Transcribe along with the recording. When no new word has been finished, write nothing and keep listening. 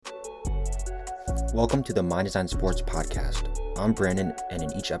Welcome to the Mind Design Sports Podcast. I'm Brandon, and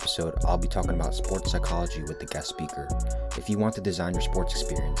in each episode, I'll be talking about sports psychology with the guest speaker. If you want to design your sports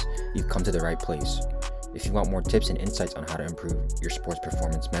experience, you've come to the right place. If you want more tips and insights on how to improve your sports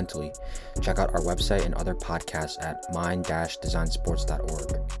performance mentally, check out our website and other podcasts at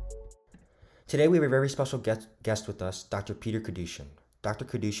mind-designsports.org. Today, we have a very special guest with us, Dr. Peter Kadushin. Dr.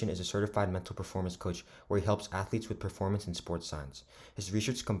 Kadushin is a certified mental performance coach where he helps athletes with performance in sports science. His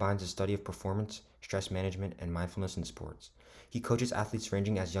research combines the study of performance, stress management, and mindfulness in sports. He coaches athletes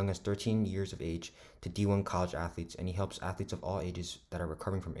ranging as young as 13 years of age to D1 college athletes, and he helps athletes of all ages that are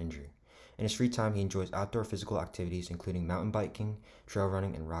recovering from injury. In his free time, he enjoys outdoor physical activities including mountain biking, trail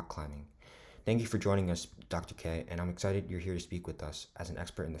running, and rock climbing. Thank you for joining us, Dr. K, and I'm excited you're here to speak with us as an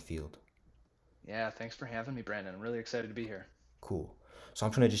expert in the field. Yeah, thanks for having me, Brandon. I'm really excited to be here. Cool. So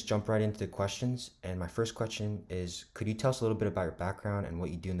I'm going to just jump right into the questions. And my first question is, could you tell us a little bit about your background and what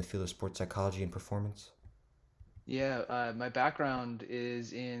you do in the field of sports psychology and performance? Yeah, my background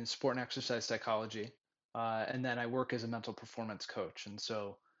is in sport and exercise psychology, and then I work as a mental performance coach. And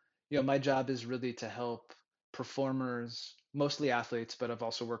so, my job is really to help performers, mostly athletes, but I've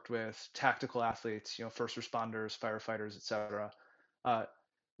also worked with tactical athletes, first responders, firefighters, etc. Uh,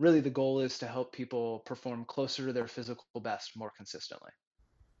 Really, the goal is to help people perform closer to their physical best more consistently.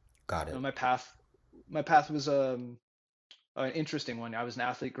 Got You know, it. my path was an interesting one. I was an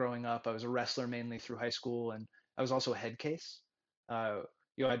athlete growing up. I was a wrestler mainly through high school, and I was also a head case. Uh,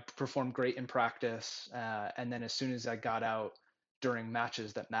 I'd perform great in practice, and then as soon as I got out during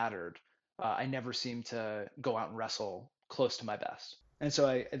matches that mattered, I never seemed to go out and wrestle close to my best. And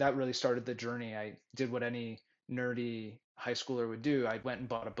so that really started the journey. I did what any nerdy high schooler would do. I went and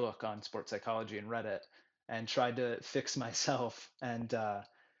bought a book on sports psychology and read it, and tried to fix myself. And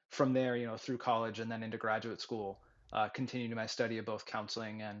from there, through college and then into graduate school continue my study of both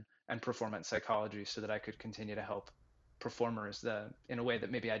counseling and performance psychology so that I could continue to help performers in a way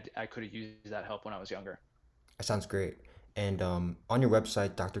that maybe I could have used that help when I was younger. That sounds great. And on your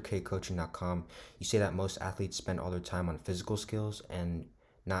website, drkcoaching.com, you say that most athletes spend all their time on physical skills and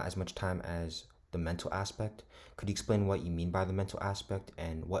not as much time as the mental aspect. Could you explain what you mean by the mental aspect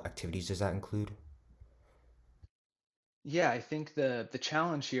and what activities does that include? Yeah, I think the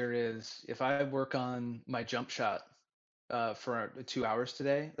challenge here is if I work on my jump shot for 2 hours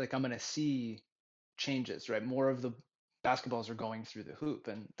today, like I'm gonna see changes, right? More of the basketballs are going through the hoop,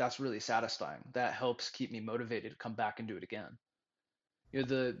 and that's really satisfying. That helps keep me motivated to come back and do it again.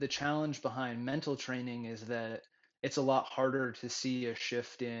 The challenge behind mental training is that it's a lot harder to see a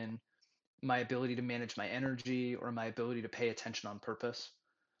shift in my ability to manage my energy or my ability to pay attention on purpose,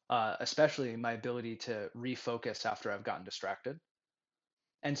 especially my ability to refocus after I've gotten distracted.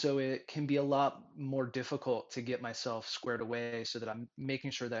 And so it can be a lot more difficult to get myself squared away so that I'm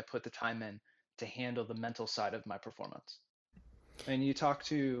making sure that I put the time in to handle the mental side of my performance. And you talk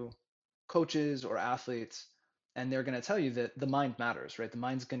to coaches or athletes, and they're going to tell you that the mind matters, right? The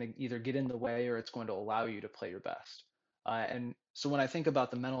mind's going to either get in the way or it's going to allow you to play your best. And so when I think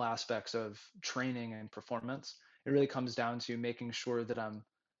about the mental aspects of training and performance, it really comes down to making sure that I'm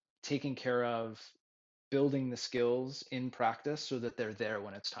taking care of building the skills in practice so that they're there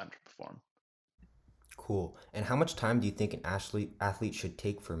when it's time to perform. Cool. And how much time do you think an athlete should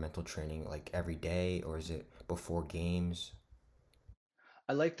take for mental training, like every day, or is it before games?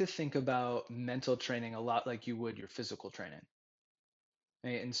 I like to think about mental training a lot like you would your physical training.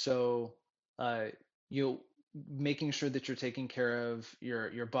 Right? And so, uh, you making sure that you're taking care of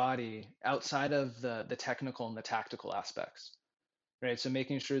your body outside of the technical and the tactical aspects, right? So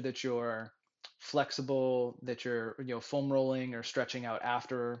making sure that you're flexible, that you're foam rolling or stretching out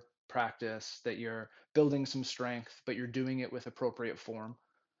after practice, that you're building some strength, but you're doing it with appropriate form,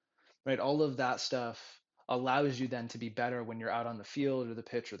 right? All of that stuff allows you then to be better when you're out on the field or the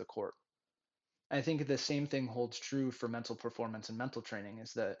pitch or the court. I think the same thing holds true for mental performance and mental training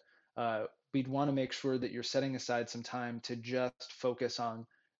is that we'd want to make sure that you're setting aside some time to just focus on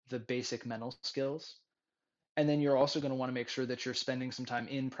the basic mental skills. And then you're also going to want to make sure that you're spending some time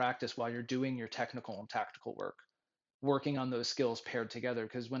in practice while you're doing your technical and tactical work, working on those skills paired together.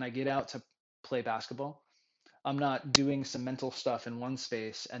 Because when I get out to play basketball, I'm not doing some mental stuff in one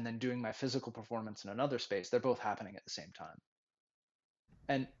space and then doing my physical performance in another space. They're both happening at the same time.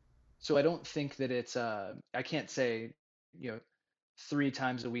 And so I don't think that I can't say, you know, 3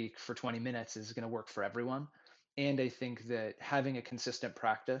 times a week for 20 minutes is going to work for everyone. And I think that having a consistent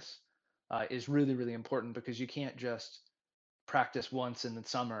practice is really, really important because you can't just practice once in the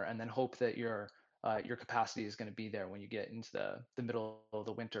summer and then hope that your capacity is going to be there when you get into the middle of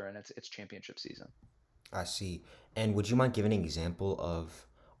the winter and it's championship season. I see. And would you mind giving an example of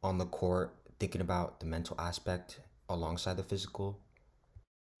on the court thinking about the mental aspect alongside the physical?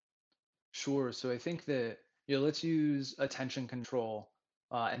 Sure. So I think that, let's use attention control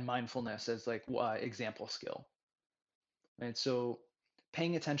and mindfulness as like example skill. And so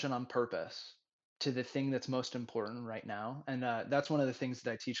paying attention on purpose to the thing that's most important right now. And that's one of the things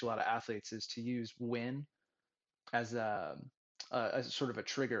that I teach a lot of athletes is to use win as a sort of a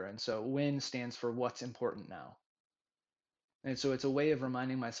trigger. And so win stands for what's important now. And so it's a way of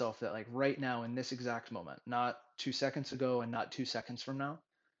reminding myself that like right now in this exact moment, not 2 seconds ago and not 2 seconds from now,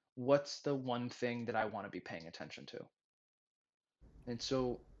 what's the one thing that I want to be paying attention to? And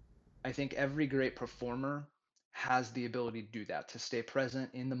so I think every great performer has the ability to do that, to stay present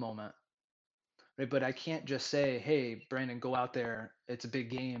in the moment, right? But I can't just say, hey, Brandon, go out there. It's a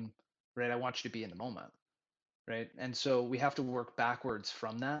big game, right? I want you to be in the moment, right? And so we have to work backwards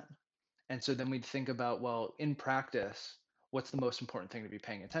from that. And so then we'd think about, well, in practice, what's the most important thing to be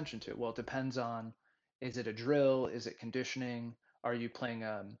paying attention to? Well, it depends on, is it a drill? Is it conditioning? Are you playing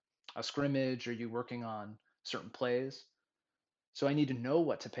a scrimmage? Are you working on certain plays? So I need to know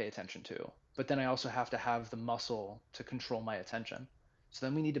what to pay attention to, but then I also have to have the muscle to control my attention. So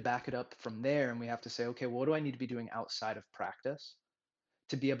then we need to back it up from there and we have to say, okay, what do I need to be doing outside of practice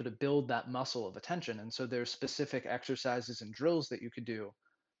to be able to build that muscle of attention? And so there's specific exercises and drills that you could do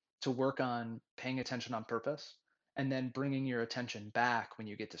to work on paying attention on purpose and then bringing your attention back when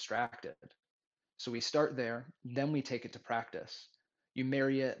you get distracted. So we start there, then we take it to practice. You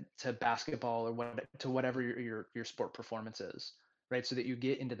marry it to basketball or to whatever your sport performance is, right? So that you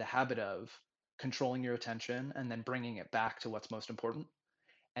get into the habit of controlling your attention and then bringing it back to what's most important.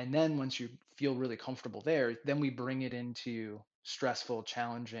 And then once you feel really comfortable there, then we bring it into stressful,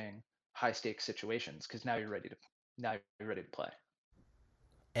 challenging, high stakes situations because now you're ready to play.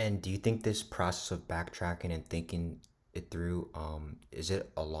 And do you think this process of backtracking and thinking it through, is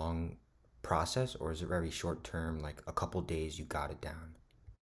it a long process or is it very short term, like a couple days you got it down?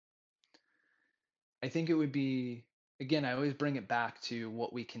 I think it would be, again, I always bring it back to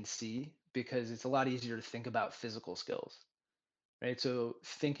what we can see because it's a lot easier to think about physical skills, right? So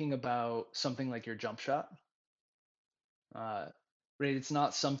thinking about something like your jump shot, uh, right? It's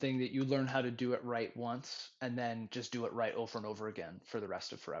not something that you learn how to do it right once and then just do it right over and over again for the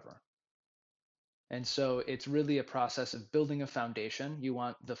rest of forever. And so it's really a process of building a foundation. You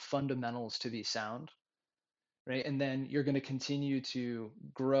want the fundamentals to be sound, right? And then you're going to continue to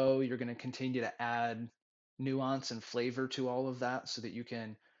grow. You're going to continue to add nuance and flavor to all of that so that you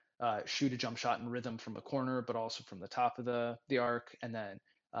can shoot a jump shot in rhythm from a corner, but also from the top of the arc, and then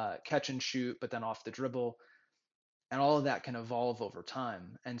catch and shoot, but then off the dribble. And all of that can evolve over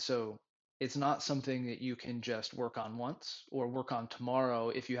time. And so it's not something that you can just work on once or work on tomorrow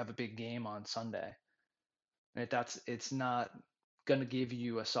if you have a big game on Sunday. Right? It's not going to give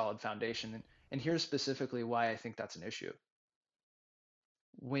you a solid foundation. And here's specifically why I think that's an issue.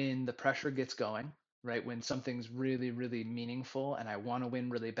 When the pressure gets going, right? When something's really, really meaningful and I want to win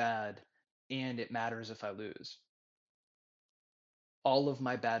really bad and it matters if I lose, all of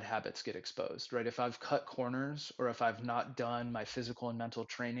my bad habits get exposed, right? If I've cut corners or if I've not done my physical and mental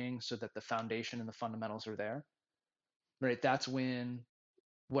training so that the foundation and the fundamentals are there, right? That's when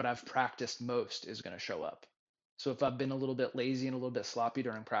what I've practiced most is going to show up. So if I've been a little bit lazy and a little bit sloppy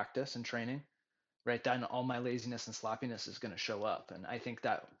during practice and training, right, then all my laziness and sloppiness is going to show up. And I think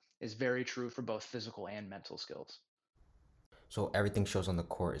that is very true for both physical and mental skills. So everything shows on the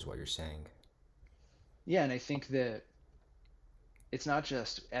court, is what you're saying. Yeah, and I think that it's not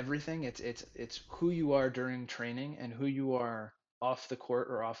just everything, it's who you are during training and who you are off the court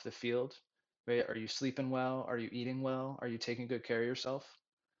or off the field. Right? Are you sleeping well? Are you eating well? Are you taking good care of yourself?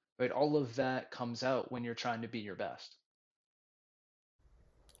 Right? All of that comes out when you're trying to be your best.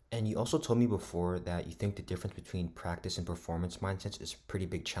 And you also told me before that you think the difference between practice and performance mindsets is a pretty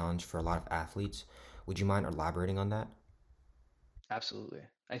big challenge for a lot of athletes. Would you mind elaborating on that? Absolutely.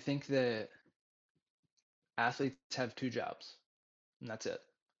 I think that athletes have two jobs, and that's it.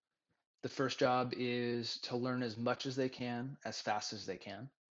 The first job is to learn as much as they can, as fast as they can.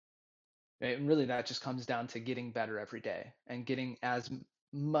 Right? And really, that just comes down to getting better every day and getting as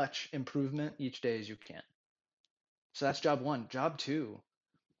much improvement each day as you can. So that's job one. Job two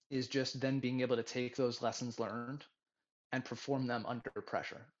is just then being able to take those lessons learned and perform them under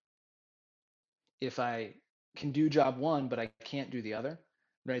pressure. If I can do job one, but I can't do the other,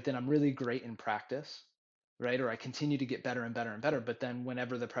 right, then I'm really great in practice, right? Or I continue to get better and better and better, but then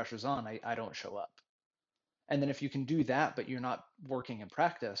whenever the pressure's on, I don't show up. And then if you can do that, but you're not working in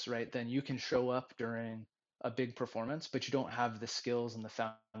practice, right, then you can show up during a big performance, but you don't have the skills and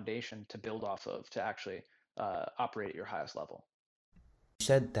the foundation to build off of to actually operate at your highest level. You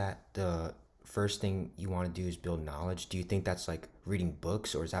said that the first thing you want to do is build knowledge, do you think that's like reading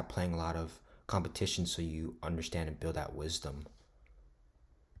books, or is that playing a lot of competition so you understand and build that wisdom?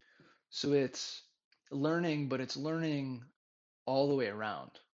 So it's learning, but it's learning all the way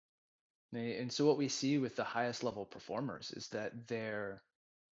around. And so what we see with the highest level performers is that they're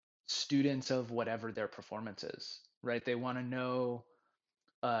students of whatever their performance is, right? They want to know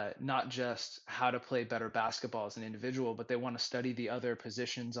not just how to play better basketball as an individual, but they want to study the other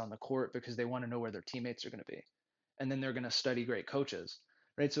positions on the court because they want to know where their teammates are going to be. And then they're going to study great coaches,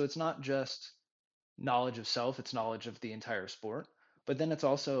 right? So it's not just knowledge of self, it's knowledge of the entire sport. But then it's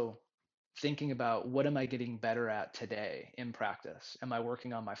also thinking about what am I getting better at today in practice? Am I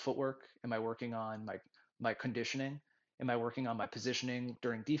working on my footwork? Am I working on my conditioning? Am I working on my positioning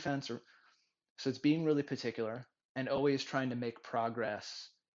during defense? Or so it's being really particular and always trying to make progress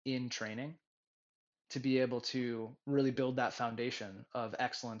in training to be able to really build that foundation of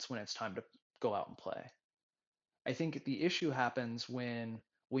excellence when it's time to go out and play. I think the issue happens when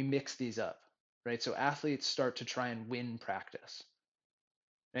we mix these up, right? So athletes start to try and win practice.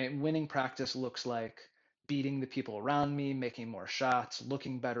 Right? Winning practice looks like beating the people around me, making more shots,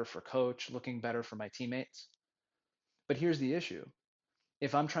 looking better for coach, looking better for my teammates. But here's the issue.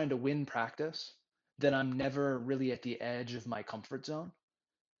 If I'm trying to win practice, then I'm never really at the edge of my comfort zone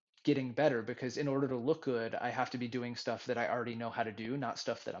getting better because in order to look good, I have to be doing stuff that I already know how to do, not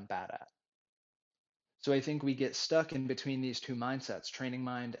stuff that I'm bad at. So I think we get stuck in between these two mindsets, training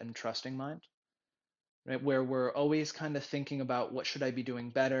mind and trusting mind, right? Where we're always kind of thinking about what should I be doing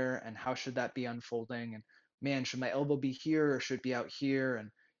better and how should that be unfolding? And man, should my elbow be here or should it be out here?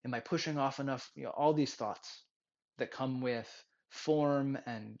 And am I pushing off enough? All these thoughts that come with form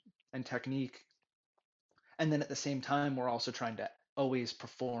and technique. And then at the same time, we're also trying to always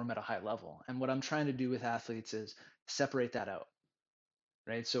perform at a high level. And what I'm trying to do with athletes is separate that out,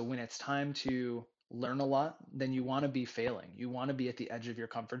 right? So when it's time to learn a lot, then you want to be failing. You want to be at the edge of your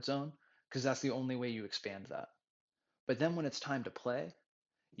comfort zone because that's the only way you expand that. But then when it's time to play,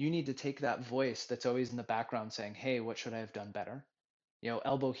 you need to take that voice that's always in the background saying, hey, what should I have done better?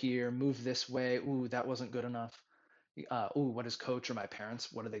 Elbow here, move this way. Ooh, that wasn't good enough. Ooh, what is coach or my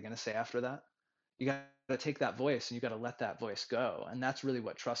parents? What are they going to say after that? You got to take that voice and you got to let that voice go. And that's really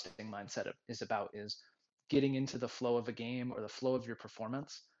what trusting mindset is about, is getting into the flow of a game or the flow of your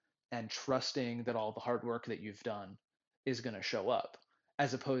performance and trusting that all the hard work that you've done is going to show up,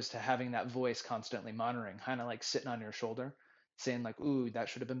 as opposed to having that voice constantly monitoring, kind of like sitting on your shoulder saying like, ooh, that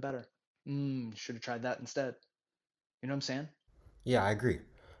should have been better. Should have tried that instead. You know what I'm saying? Yeah, I agree.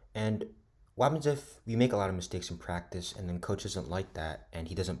 And what happens if you make a lot of mistakes in practice and then coach doesn't like that and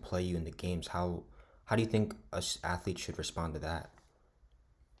he doesn't play you in the games? How do you think us athletes should respond to that?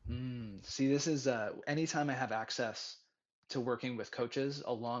 See, this is anytime I have access to working with coaches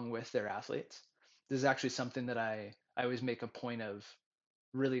along with their athletes, this is actually something that I always make a point of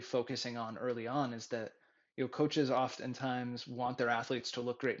really focusing on early on, is that coaches oftentimes want their athletes to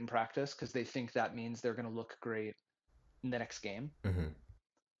look great in practice because they think that means they're going to look great in the next game. Hmm.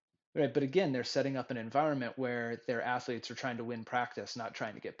 Right. But again, they're setting up an environment where their athletes are trying to win practice, not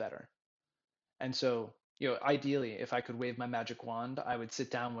trying to get better. And so, ideally, if I could wave my magic wand, I would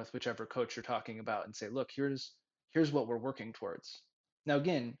sit down with whichever coach you're talking about and say, look, here's what we're working towards. Now,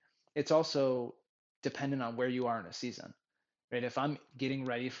 again, it's also dependent on where you are in a season, right? If I'm getting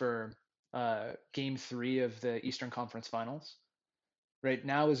ready for game 3 of the Eastern Conference Finals, right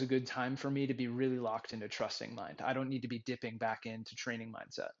now is a good time for me to be really locked into trusting mind. I don't need to be dipping back into training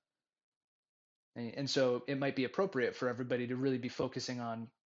mindset. And so it might be appropriate for everybody to really be focusing on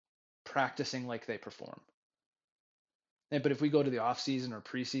practicing like they perform. But if we go to the off season or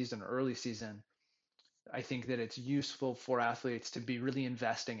preseason or early season, I think that it's useful for athletes to be really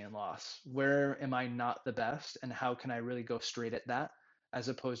investing in loss. Where am I not the best, and how can I really go straight at that, as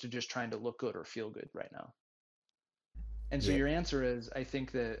opposed to just trying to look good or feel good right now? And so Yeah. your answer is, I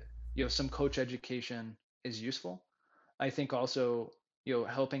think that some coach education is useful. I think also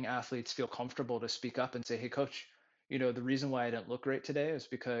helping athletes feel comfortable to speak up and say, hey, coach, the reason why I didn't look great today is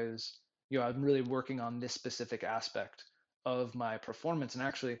because I'm really working on this specific aspect of my performance. And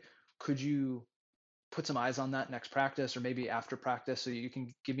actually, could you put some eyes on that next practice or maybe after practice so you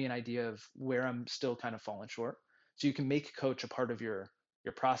can give me an idea of where I'm still kind of falling short? So you can make coach a part of your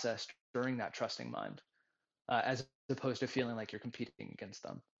process during that trusting mind, as opposed to feeling like you're competing against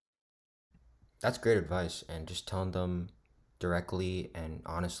them. That's great advice. And just telling them directly and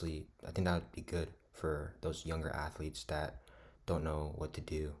honestly, I think that would be good for those younger athletes that don't know what to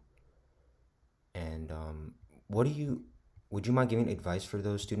do. And what do you, would you mind giving advice for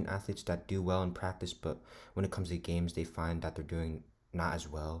those student athletes that do well in practice, but when it comes to games, they find that they're doing not as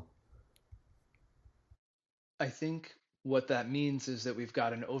well? I think what that means is that we've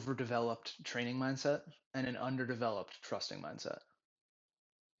got an overdeveloped training mindset and an underdeveloped trusting mindset.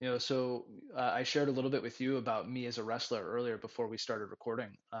 So I shared a little bit with you about me as a wrestler earlier before we started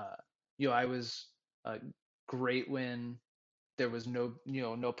recording. I was uh, great when there was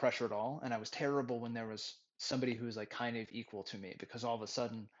no pressure at all, and I was terrible when there was somebody who was like kind of equal to me because all of a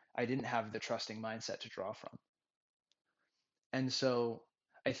sudden I didn't have the trusting mindset to draw from. And so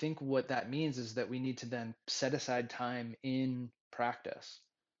I think what that means is that we need to then set aside time in practice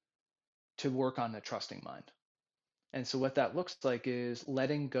to work on the trusting mind. And so what that looks like is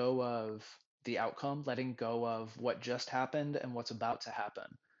letting go of the outcome, letting go of what just happened and what's about to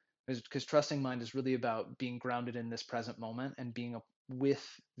happen. Because trusting mind is really about being grounded in this present moment and being with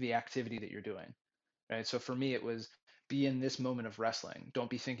the activity that you're doing, right? So for me, it was be in this moment of wrestling. Don't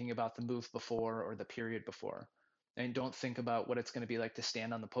be thinking about the move before or the period before. And don't think about what it's going to be like to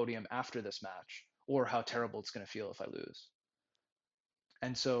stand on the podium after this match or how terrible it's going to feel if I lose.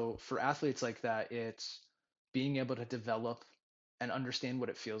 And so for athletes like that, it's being able to develop and understand what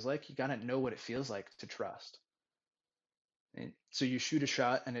it feels like. You got to know what it feels like to trust. And so you shoot a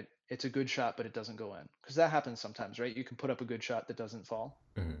shot and it's a good shot, but it doesn't go in because that happens sometimes, right? You can put up a good shot that doesn't fall,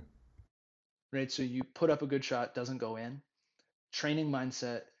 Hmm. right? So you put up a good shot, doesn't go in. Training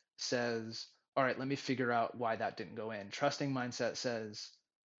mindset says, all right, let me figure out why that didn't go in. Trusting mindset says,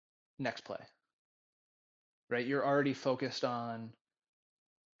 next play, right? You're already focused on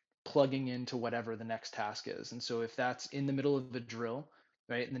plugging into whatever the next task is. And so if that's in the middle of a drill,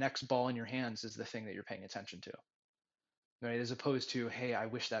 right, the next ball in your hands is the thing that you're paying attention to, right? As opposed to, hey, I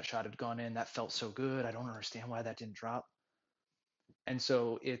wish that shot had gone in. That felt so good. I don't understand why that didn't drop. And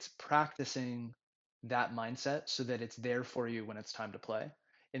so it's practicing that mindset so that it's there for you when it's time to play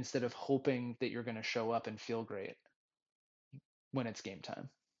instead of hoping that you're going to show up and feel great when it's game time.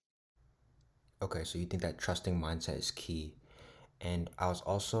 Okay, so you think that trusting mindset is key. And I was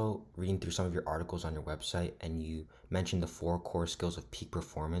also reading through some of your articles on your website, and you mentioned the four core skills of peak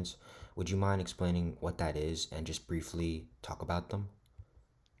performance. Would you mind explaining what that is and just briefly talk about them?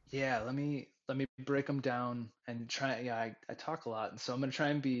 Yeah, let me break them down and try. Yeah, I talk a lot, and so I'm gonna try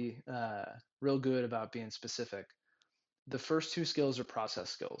and be real good about being specific. The first two skills are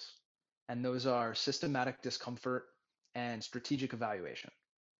process skills, and those are systematic discomfort and strategic evaluation.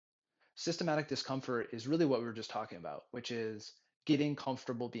 Systematic discomfort is really what we were just talking about, which is getting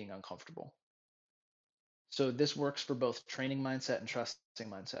comfortable being uncomfortable. So this works for both training mindset and trusting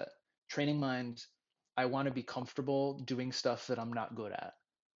mindset. Training mind, I want to be comfortable doing stuff that I'm not good at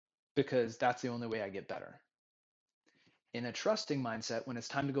because that's the only way I get better. In a trusting mindset, when it's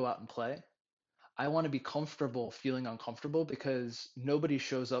time to go out and play, I want to be comfortable feeling uncomfortable because nobody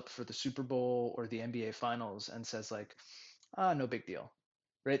shows up for the Super Bowl or the NBA finals and says like, no big deal,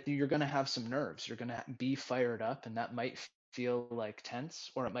 right? You're going to have some nerves. You're going to be fired up and that might feel like tense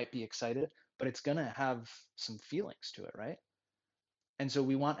or it might be excited, but it's going to have some feelings to it, right? And so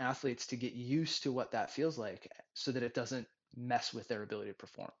we want athletes to get used to what that feels like so that it doesn't mess with their ability to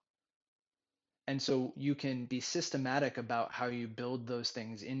perform. And so you can be systematic about how you build those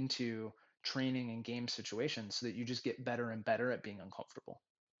things into training and game situations so that you just get better and better at being uncomfortable.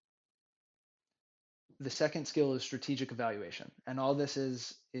 The second skill is strategic evaluation. And all this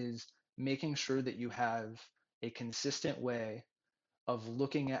is making sure that you have a consistent way of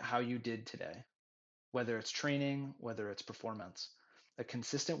looking at how you did today, whether it's training, whether it's performance, a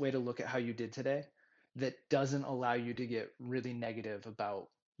consistent way to look at how you did today that doesn't allow you to get really negative about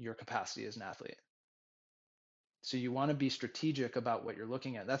your capacity as an athlete. So you want to be strategic about what you're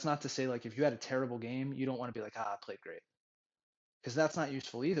looking at. That's not to say like if you had a terrible game, you don't want to be like, I played great. Because that's not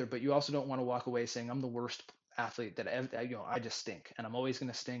useful either. But you also don't want to walk away saying I'm the worst athlete that I just stink and I'm always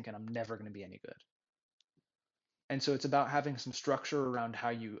going to stink and I'm never going to be any good. And so it's about having some structure around how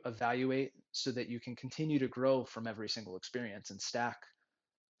you evaluate so that you can continue to grow from every single experience and stack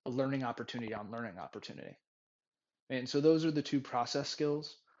a learning opportunity on learning opportunity. And so those are the two process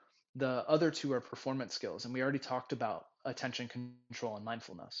skills. The other two are performance skills. And we already talked about attention control and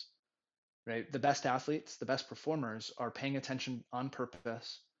mindfulness, right? The best athletes, the best performers are paying attention on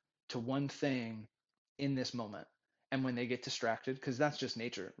purpose to one thing in this moment. And when they get distracted, because that's just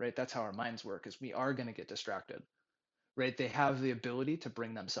nature, right? That's how our minds work, is we are going to get distracted, right? They have the ability to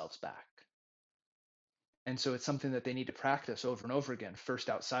bring themselves back. And so it's something that they need to practice over and over again, first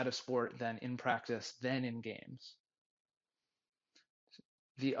outside of sport, then in practice, then in games.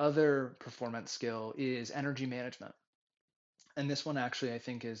 The other performance skill is energy management. And this one actually, I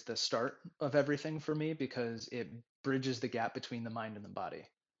think, is the start of everything for me because it bridges the gap between the mind and the body.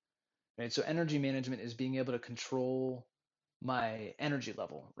 Right? So energy management is being able to control my energy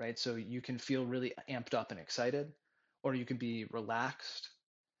level, right? So you can feel really amped up and excited, or you can be relaxed.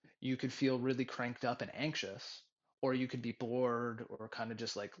 You could feel really cranked up and anxious, or you could be bored or kind of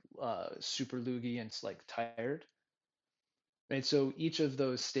just like super loogy and like tired, right? So each of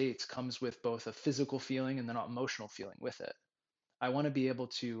those states comes with both a physical feeling and then an emotional feeling with it. I want to be able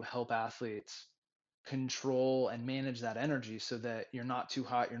to help athletes control and manage that energy so that you're not too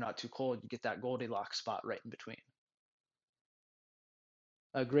hot, you're not too cold, you get that Goldilocks spot right in between.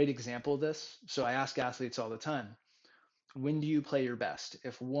 A great example of this, so I ask athletes all the time, when do you play your best?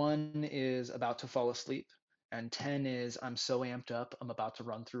 If one is about to fall asleep and 10 is I'm so amped up, I'm about to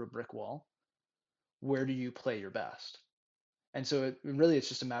run through a brick wall, where do you play your best? And so really it's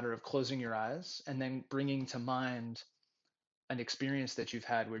just a matter of closing your eyes and then bringing to mind an experience that you've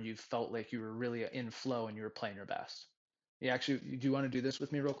had where you felt like you were really in flow and you were playing your best. You actually, do you want to do this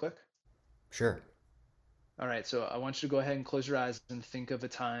with me real quick? Sure. All right, so I want you to go ahead and close your eyes and think of a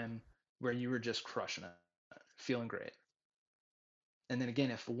time where you were just crushing it, feeling great. And then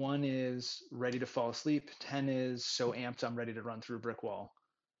again, if one is ready to fall asleep, 10 is so amped, I'm ready to run through a brick wall.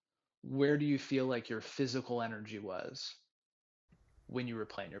 Where do you feel like your physical energy was when you were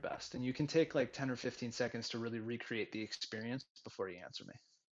playing your best? And you can take like 10 or 15 seconds to really recreate the experience before you answer me.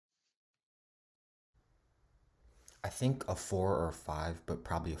 I think a 4 or a 5, but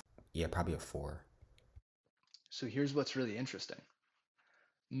probably a 4. So here's what's really interesting.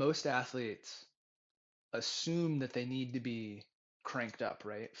 Most athletes assume that they need to be cranked up,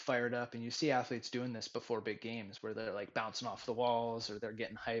 right? Fired up. And you see athletes doing this before big games where they're like bouncing off the walls or they're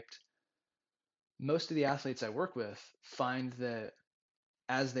getting hyped. Most of the athletes I work with find that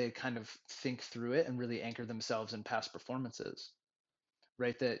as they kind of think through it and really anchor themselves in past performances,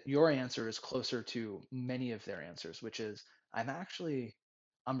 right? That your answer is closer to many of their answers, which is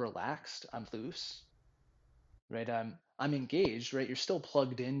I'm relaxed, I'm loose, right? I'm engaged, right? You're still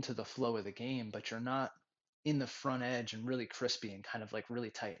plugged into the flow of the game, but you're not in the front edge and really crispy and kind of like really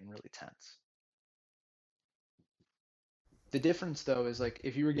tight and really tense. The difference though is like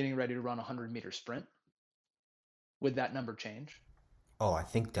if you were getting ready to run a 100-meter sprint, would that number change? Oh, I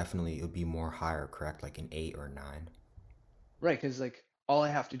think definitely it would be more higher, correct? Like an 8 or 9. Right, because like all I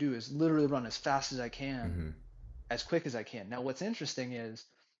have to do is literally run as fast as I can, Mm-hmm. as quick as I can. Now, what's interesting is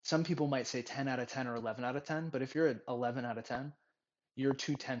some people might say 10 out of 10 or 11 out of 10, but if you're at 11 out of 10, you're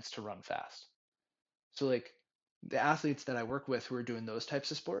 2/10 to run fast. So, like the athletes that I work with who are doing those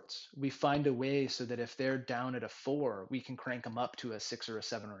types of sports, we find a way so that if they're down at a 4, we can crank them up to a 6 or a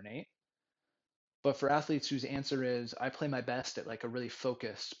 7 or an 8. But for athletes whose answer is I play my best at like a really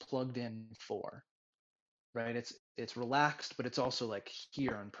focused, plugged in 4, right? It's relaxed, but it's also like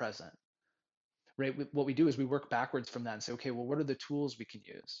here and present, right? What we do is we work backwards from that and say, okay, well, what are the tools we can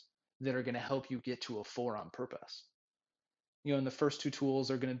use that are going to help you get to a 4 on purpose? And the first two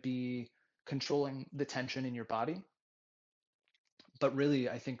tools are going to be controlling the tension in your body. But really,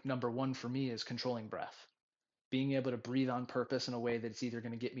 I think number one for me is controlling breath, being able to breathe on purpose in a way that's either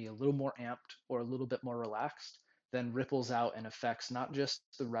going to get me a little more amped or a little bit more relaxed, then ripples out and affects not just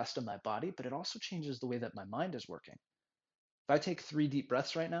the rest of my body, but it also changes the way that my mind is working. If I take 3 deep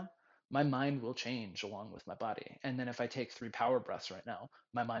breaths right now, my mind will change along with my body. And then if I take 3 power breaths right now,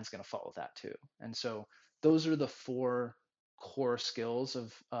 my mind's going to follow that too. And so those are the 4 core skills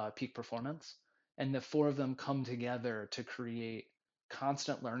of peak performance. And the 4 of them come together to create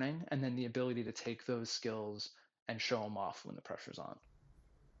constant learning and then the ability to take those skills and show them off when the pressure's on.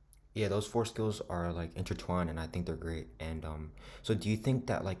 Yeah, those 4 skills are like intertwined, and I think they're great. And so do you think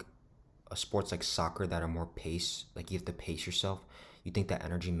that like a sports like soccer that are more pace, like you have to pace yourself, you think that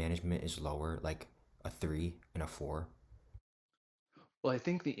energy management is lower, like a 3 and a 4? Well, I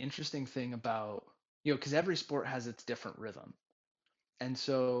think the interesting thing about, because every sport has its different rhythm. And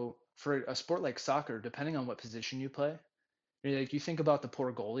so for a sport like soccer, depending on what position you play, like you think about the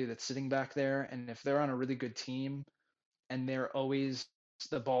poor goalie that's sitting back there, and if they're on a really good team and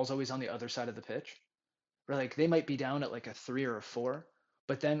the ball's always on the other side of the pitch, or like they might be down at like a 3 or a 4,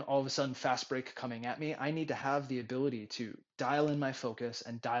 but then all of a sudden fast break coming at me, I need to have the ability to dial in my focus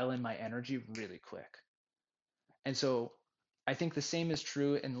and dial in my energy really quick. And so I think the same is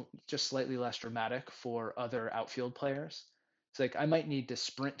true and just slightly less dramatic for other outfield players. It's like I might need to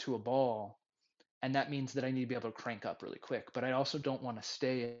sprint to a ball, and that means that I need to be able to crank up really quick. But I also don't want to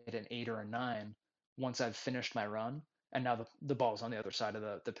stay at an 8 or a 9 once I've finished my run, and now the ball's on the other side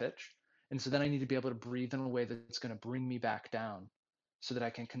of the pitch. And so then I need to be able to breathe in a way that's going to bring me back down so that I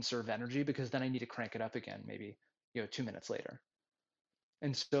can conserve energy because then I need to crank it up again, maybe 2 minutes later.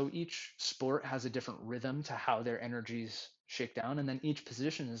 And so each sport has a different rhythm to how their energies shake down, and then each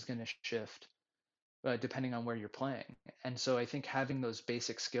position is going to shift depending on where you're playing. And so I think having those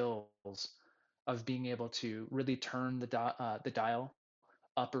basic skills of being able to really turn the dial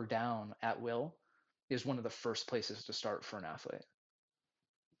up or down at will is one of the first places to start for an athlete.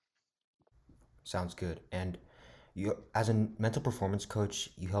 Sounds good. And you, as a mental performance coach,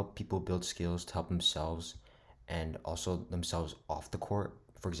 you help people build skills to help themselves and also themselves off the court.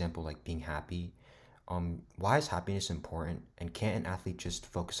 For example, like being happy. Why is happiness important? And can't an athlete just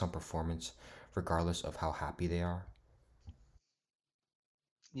focus on performance regardless of how happy they are?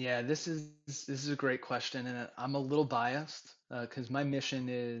 Yeah, this is a great question, and I'm a little biased because my mission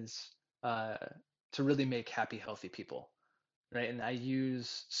is uh, to really make happy, healthy people, right? And I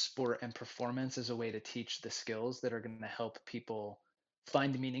use sport and performance as a way to teach the skills that are going to help people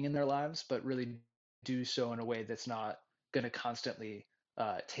find meaning in their lives, but really do so in a way that's not going to constantly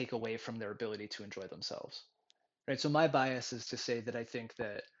take away from their ability to enjoy themselves, right? So my bias is to say that I think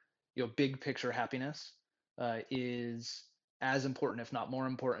that big picture happiness is as important, if not more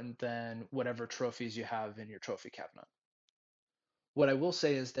important, than whatever trophies you have in your trophy cabinet. What I will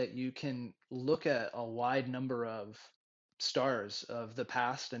say is that you can look at a wide number of stars of the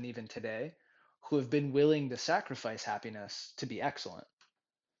past and even today who have been willing to sacrifice happiness to be excellent.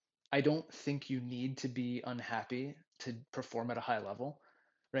 I don't think you need to be unhappy to perform at a high level,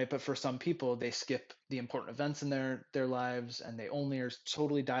 right? But for some people, they skip the important events in their lives and they only are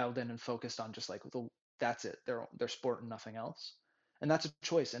totally dialed in and focused on just like that's it, their sport and nothing else. And that's a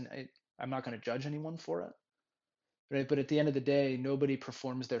choice, and I'm not going to judge anyone for it, right? But at the end of the day, nobody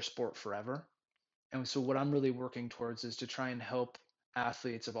performs their sport forever. And so what I'm really working towards is to try and help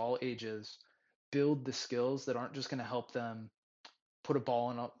athletes of all ages build the skills that aren't just going to help them put a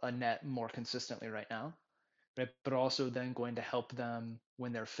ball in a net more consistently right now, right? But also then going to help them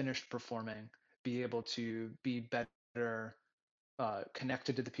when they're finished performing be able to be better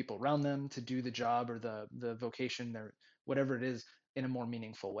connected to the people around them to do the job or the vocation or whatever it is in a more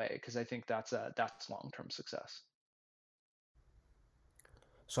meaningful way. Because I think that's long term success.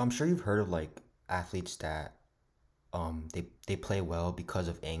 So I'm sure you've heard of like athletes that they play well because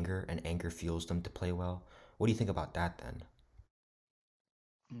of anger and anger fuels them to play well. What do you think about that then?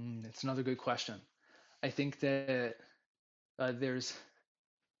 It's another good question. I think that there's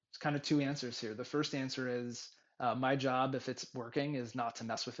kind of two answers here. The first answer is my job, if it's working, is not to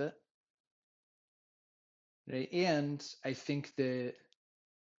mess with it. Right? And I think that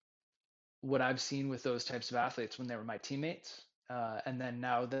what I've seen with those types of athletes when they were my teammates, and then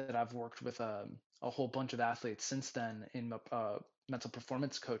now that I've worked with a whole bunch of athletes since then in mental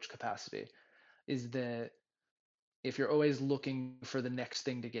performance coach capacity, is that if you're always looking for the next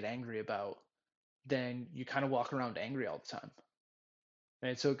thing to get angry about, then you kind of walk around angry all the time.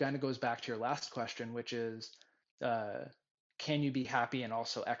 Right? So it kind of goes back to your last question, which is, uh, can you be happy and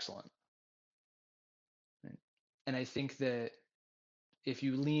also excellent? Right? And I think that if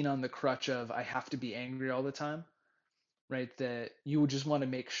you lean on the crutch of I have to be angry all the time, right, that you would just want to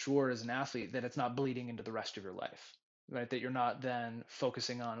make sure as an athlete that it's not bleeding into the rest of your life, right? That you're not then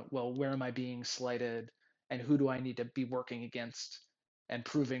focusing on, well, where am I being slighted and who do I need to be working against and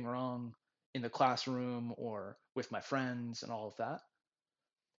proving wrong in the classroom or with my friends and all of that.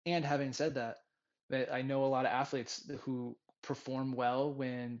 And having said that, that I know a lot of athletes who perform well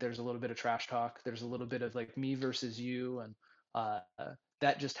when there's a little bit of trash talk, there's a little bit of like me versus you, and uh,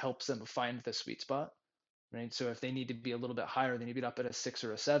 that just helps them find the sweet spot, right? So if they need to be a little bit higher, they need to be up at a 6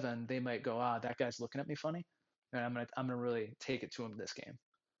 or a 7. They might go, that guy's looking at me funny, and I'm gonna really take it to him this game.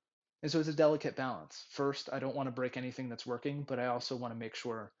 And so it's a delicate balance. First, I don't want to break anything that's working, but I also want to make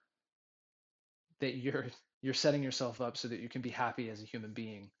sure that you're setting yourself up so that you can be happy as a human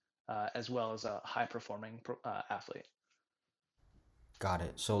being, as well as a high performing athlete. Got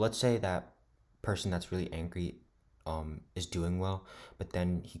it. So let's say that person that's really angry is doing well, but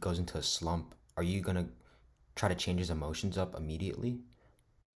then he goes into a slump. Are you gonna try to change his emotions up immediately?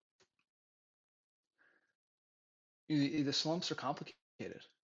 The slumps are complicated,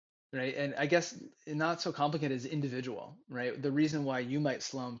 right? And I guess not so complicated as individual, right? The reason why you might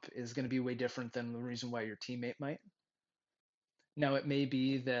slump is going to be way different than the reason why your teammate might. Now, it may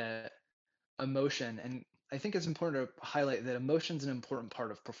be that emotion, and I think it's important to highlight that emotion is an important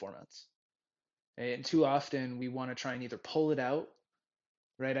part of performance. Right? And too often we want to try and either pull it out,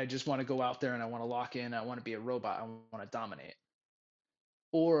 right? I just want to go out there and I want to lock in, I want to be a robot, I want to dominate.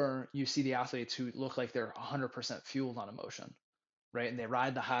 Or you see the athletes who look like they're 100% fueled on emotion, right? And they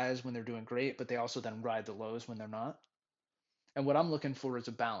ride the highs when they're doing great, but they also then ride the lows when they're not. And what I'm looking for is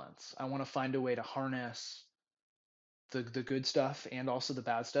a balance. I want to find a way to harness the good stuff and also the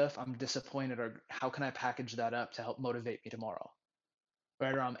bad stuff. I'm disappointed, or how can I package that up to help motivate me tomorrow?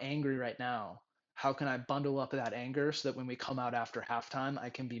 Right? Or I'm angry right now. how can I bundle up that anger so that when we come out after halftime, I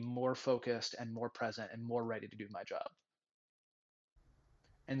can be more focused and more present and more ready to do my job.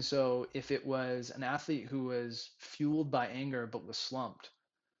 And so if it was an athlete who was fueled by anger but was slumped,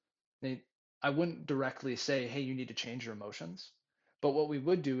 they, I wouldn't directly say, hey, you need to change your emotions. But what we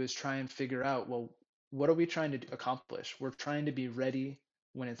would do is try and figure out, well, what are we trying to accomplish? We're trying to be ready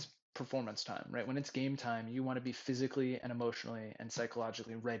when it's performance time, right? When it's game time, you want to be physically and emotionally and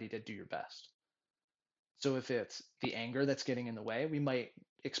psychologically ready to do your best. So if it's the anger that's getting in the way, we might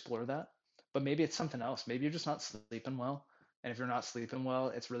explore that. But maybe it's something else. Maybe you're just not sleeping well. And if you're not sleeping well,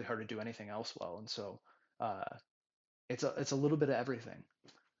 it's really hard to do anything else well. And so uh, it's a little bit of everything.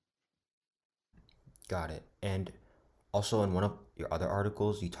 Got it. And also, in one of your other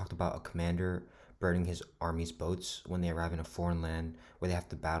articles, you talked about a commander burning his army's boats when they arrive in a foreign land where they have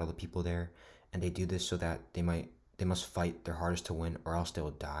to battle the people there, and they do this so that they must fight their hardest to win, or else they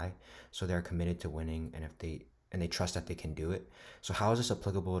will die. So they're committed to winning, and they trust that they can do it. So how is this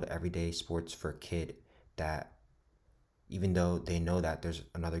applicable to everyday sports for a kid that even though they know that there's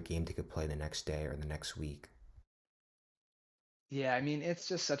another game they could play the next day or the next week? Yeah, I mean, it's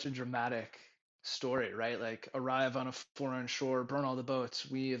just such a dramatic story, right? Like arrive on a foreign shore, burn all the boats.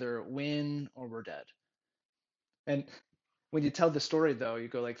 We either win or we're dead. And when you tell the story though, you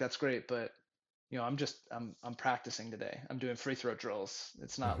go like, that's great, but I'm practicing today. I'm doing free throw drills.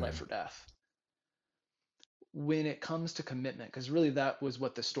 It's not Mm-hmm. life or death. When it comes to commitment, because really that was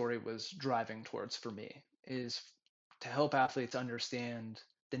what the story was driving towards for me, is to help athletes understand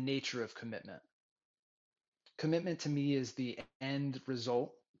the nature of commitment. Commitment to me is the end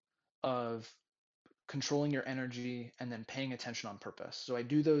result of controlling your energy and then paying attention on purpose. So I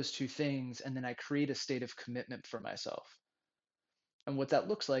do those two things and then I create a state of commitment for myself. And what that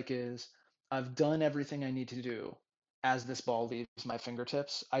looks like is I've done everything I need to do as this ball leaves my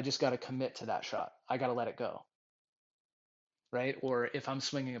fingertips. I just got to commit to that shot. I got to let it go, right? Or if I'm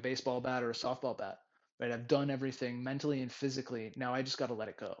swinging a baseball bat or a softball bat, right? I've done everything mentally and physically. Now I just got to let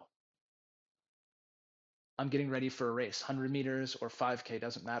it go. I'm getting ready for a race, 100 meters or 5K,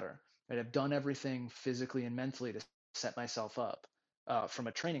 doesn't matter. Right? I've done everything physically and mentally to set myself up from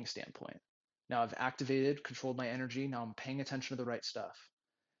a training standpoint. Now I've activated, controlled my energy. Now I'm paying attention to the right stuff.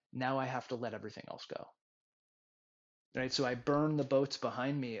 Now I have to let everything else go. Right? So I burn the boats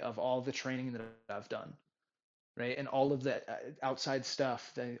behind me of all the training that I've done. Right? And all of the outside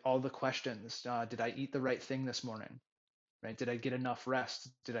stuff, all the questions. Did I eat the right thing this morning? Right? Did I get enough rest?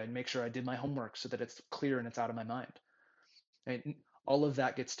 Did I make sure I did my homework so that it's clear and it's out of my mind? Right? All of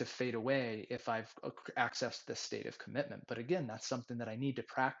that gets to fade away if I've accessed this state of commitment. But again, that's something that I need to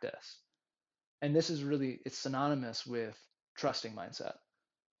practice. And this is really, it's synonymous with trusting mindset,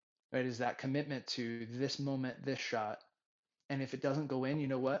 right? Is that commitment to this moment, this shot. And if it doesn't go in, you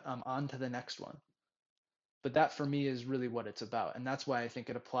know what? I'm on to the next one. But that for me is really what it's about. And that's why I think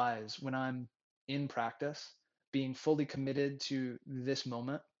it applies when I'm in practice, being fully committed to this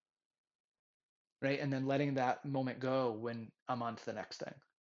moment, right? And then letting that moment go when I'm on to the next thing.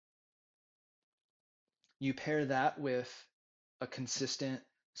 You pair that with a consistent,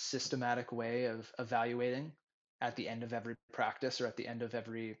 systematic way of evaluating at the end of every practice or at the end of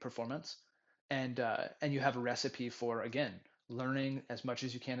every performance, and you have a recipe for again learning as much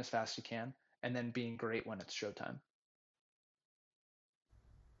as you can as fast as you can, and then being great when it's showtime.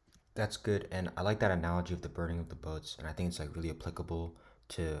 That's good, and I like that analogy of the burning of the boats, and I think it's like really applicable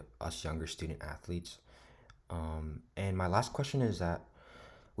to us younger student athletes. And my last question is that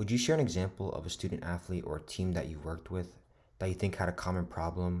would you share an example of a student athlete or a team that you worked with that you think had a common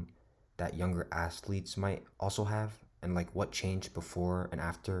problem that younger athletes might also have, and like what changed before and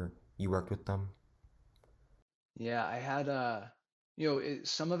after you worked with them? Yeah, I had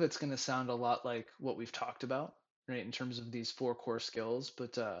some of it's going to sound a lot like what we've talked about, right, in terms of these four core skills,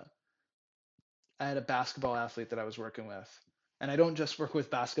 but I had a basketball athlete that I was working with, and I don't just work with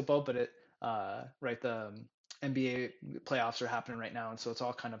basketball, but right, the NBA playoffs are happening right now, and so it's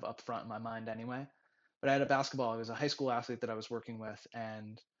all kind of up front in my mind anyway. But I had a basketball, it was a high school athlete that I was working with,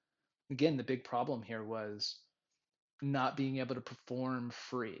 and again, the big problem here was not being able to perform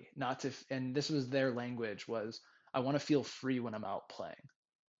free, not to, and this was their language was, I want to feel free when I'm out playing,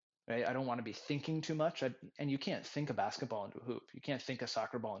 right? I don't want to be thinking too much, and you can't think a basketball into a hoop, you can't think a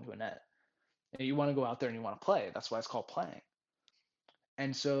soccer ball into a net. You want to go out there and you want to play. That's why it's called playing.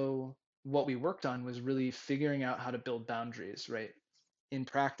 And so what we worked on was really figuring out how to build boundaries, right? In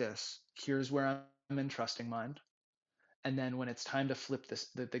practice, here's where I'm in trusting mind. And then when it's time to flip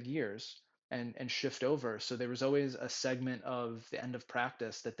the gears and shift over. So there was always a segment of the end of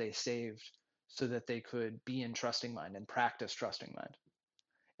practice that they saved so that they could be in trusting mind and practice trusting mind.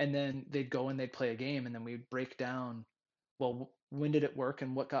 And then they'd go and they'd play a game, and then we'd break down, well, when did it work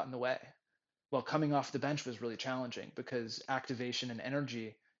and what got in the way? Well, coming off the bench was really challenging because activation and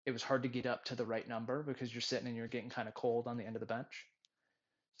energy, it was hard to get up to the right number because you're sitting and you're getting kind of cold on the end of the bench.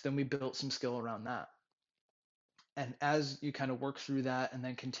 So then we built some skill around that. And as you kind of work through that and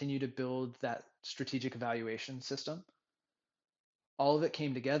then continue to build that strategic evaluation system, all of it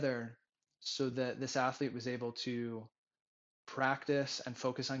came together so that this athlete was able to practice and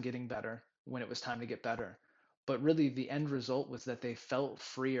focus on getting better when it was time to get better. But really, the end result was that they felt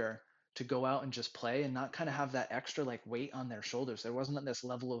freer to go out and just play and not kind of have that extra like weight on their shoulders. There wasn't this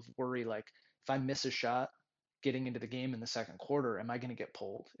level of worry like, if I miss a shot getting into the game in the second quarter, am I going to get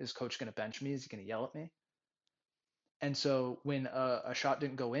pulled? Is coach going to bench me? Is he going to yell at me? And so when a shot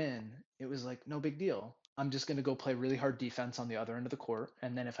didn't go in, it was like, no big deal. I'm just going to go play really hard defense on the other end of the court.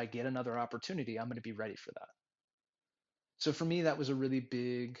 And then if I get another opportunity, I'm going to be ready for that. So for me, that was a really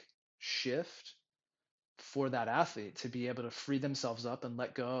big shift for that athlete to be able to free themselves up and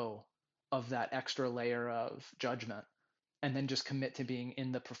let go of that extra layer of judgment and then just commit to being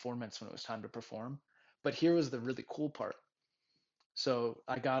in the performance when it was time to perform. But here was the really cool part. So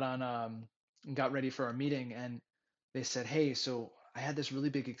I got ready for our meeting, and they said, "Hey, so I had this really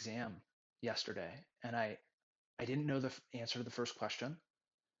big exam yesterday, and I didn't know the answer to the first question,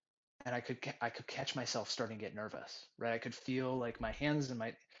 and I could catch myself starting to get nervous, right? I could feel like my hands and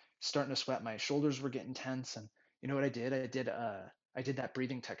my starting to sweat, my shoulders were getting tense, and you know what I did? I did that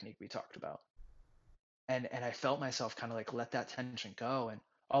breathing technique we talked about, and I felt myself kind of like let that tension go, and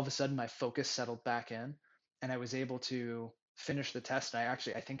all of a sudden my focus settled back in, and I was able to finish the test. And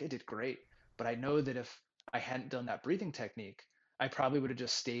I think I did great, but I know that if I hadn't done that breathing technique, I probably would have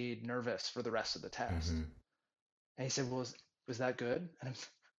just stayed nervous for the rest of the test." Mm-hmm. And he said, "Well, was that good?" And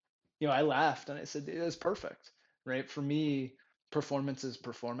I laughed and I said, "It was perfect," right? For me, performance is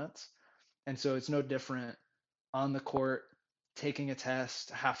performance. And so it's no different on the court, taking a test,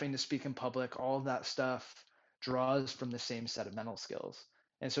 having to speak in public, all of that stuff draws from the same set of mental skills.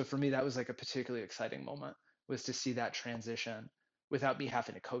 And so for me, that was like a particularly exciting moment, was to see that transition without me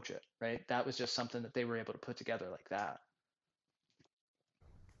having to coach it, right? That was just something that they were able to put together like that.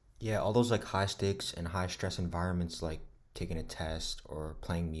 Yeah, all those like high stakes and high stress environments, like taking a test or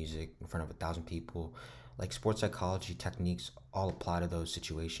playing music in front of 1,000 people, like sports psychology techniques all apply to those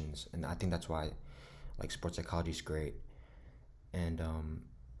situations, and I think that's why like sports psychology is great. And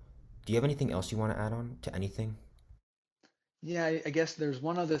do you have anything else you want to add on to anything? Yeah, I guess there's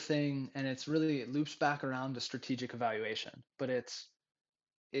one other thing, and it loops back around to strategic evaluation, but it's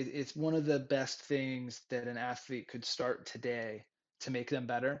one of the best things that an athlete could start today to make them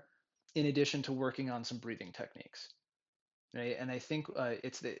better, in addition to working on some breathing techniques, right? And I think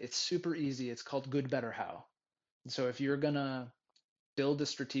it's super easy. It's called good, better, how. And so if you're gonna build a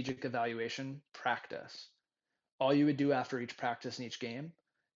strategic evaluation practice, all you would do after each practice and each game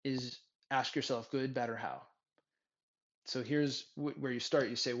is ask yourself good, better, how. So here's where you start.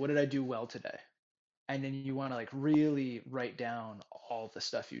 You say, what did I do well today? And then you want to like really write down all the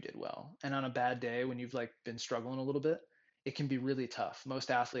stuff you did well. And on a bad day when you've like been struggling a little bit, it can be really tough.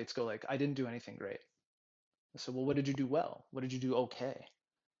 Most athletes go like, I didn't do anything great. So, well, what did you do well? What did you do okay?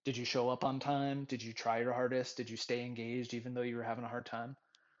 Did you show up on time? Did you try your hardest? Did you stay engaged even though you were having a hard time?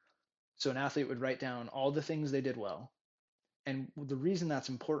 So an athlete would write down all the things they did well. And the reason that's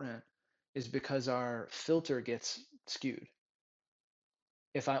important is because our filter gets skewed.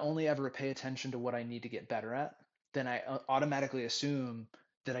 If I only ever pay attention to what I need to get better at, then I automatically assume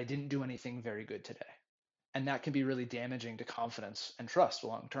that I didn't do anything very good today. And that can be really damaging to confidence and trust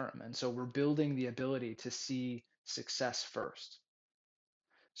long term. And so we're building the ability to see success first.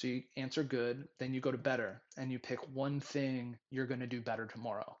 So you answer good, then you go to better, and you pick one thing you're going to do better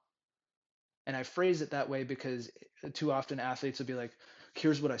tomorrow. And I phrase it that way because too often athletes will be like,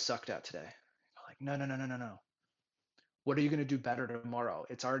 here's what I sucked at today. I'm like, no, no, no, no, no, no. What are you going to do better tomorrow?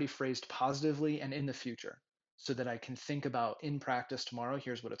 It's already phrased positively and in the future so that I can think about in practice tomorrow,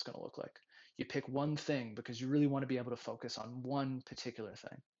 here's what it's going to look like. You pick one thing because you really want to be able to focus on one particular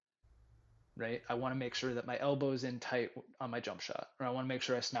thing, right? I want to make sure that my elbow is in tight on my jump shot, or I want to make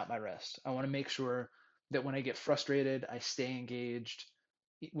sure I snap my wrist. I want to make sure that when I get frustrated, I stay engaged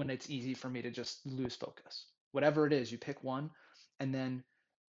when it's easy for me to just lose focus. Whatever it is, you pick one, and then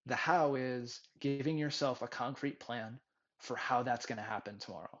the how is giving yourself a concrete plan for how that's going to happen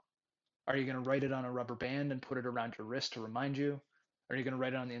tomorrow. Are you going to write it on a rubber band and put it around your wrist to remind you? Are you going to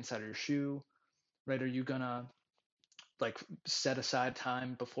write it on the inside of your shoe? Right? Are you going to like set aside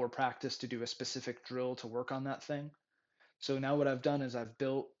time before practice to do a specific drill to work on that thing? So now what I've done is I've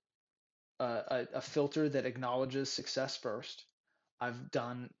built a filter that acknowledges success first. I've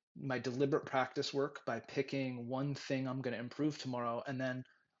done my deliberate practice work by picking one thing I'm going to improve tomorrow. And then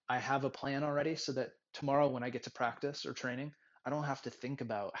I have a plan already so that tomorrow when I get to practice or training, I don't have to think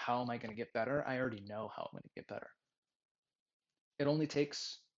about how am I going to get better. I already know how I'm going to get better. It only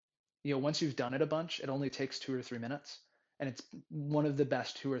takes, once you've done it a bunch, it only takes 2 or 3 minutes. And it's one of the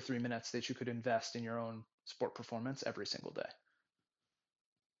best 2 or 3 minutes that you could invest in your own sport performance every single day.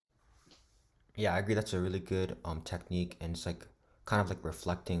 Yeah, I agree. That's a really good technique, and it's like kind of like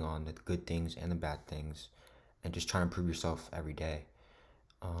reflecting on the good things and the bad things, and just trying to improve yourself every day.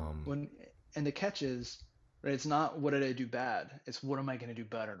 Um, When and the catch is, right, it's not what did I do bad, it's what am I going to do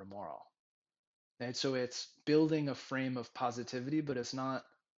better tomorrow. Right? So it's building a frame of positivity, but it's not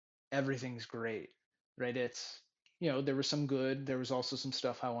everything's great, right? It's, there was some good, there was also some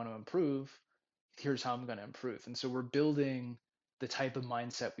stuff I want to improve. Here's how I'm going to improve. And so we're building the type of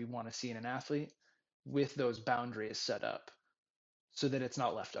mindset we want to see in an athlete with those boundaries set up so that it's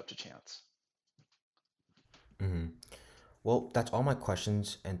not left up to chance. mhm. Well, that's all my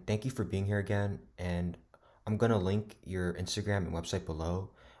questions, and thank you for being here again. And I'm gonna link your Instagram and website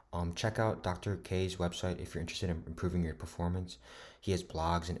below. Check out Dr. K's website if you're interested in improving your performance. He has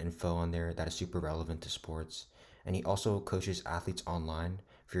blogs and info on there that is super relevant to sports, and he also coaches athletes online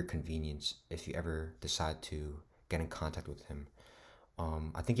for your convenience if you ever decide to get in contact with him.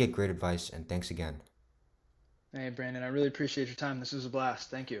 I think he had great advice, and thanks again. Hey, Brandon, I really appreciate your time. This was a blast.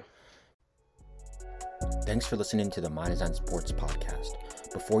 Thank you. Thanks for listening to the My Design Sports podcast.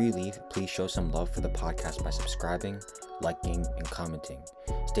 Before you leave, please show some love for the podcast by subscribing, liking, and commenting.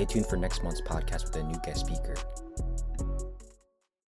 Stay tuned for next month's podcast with a new guest speaker.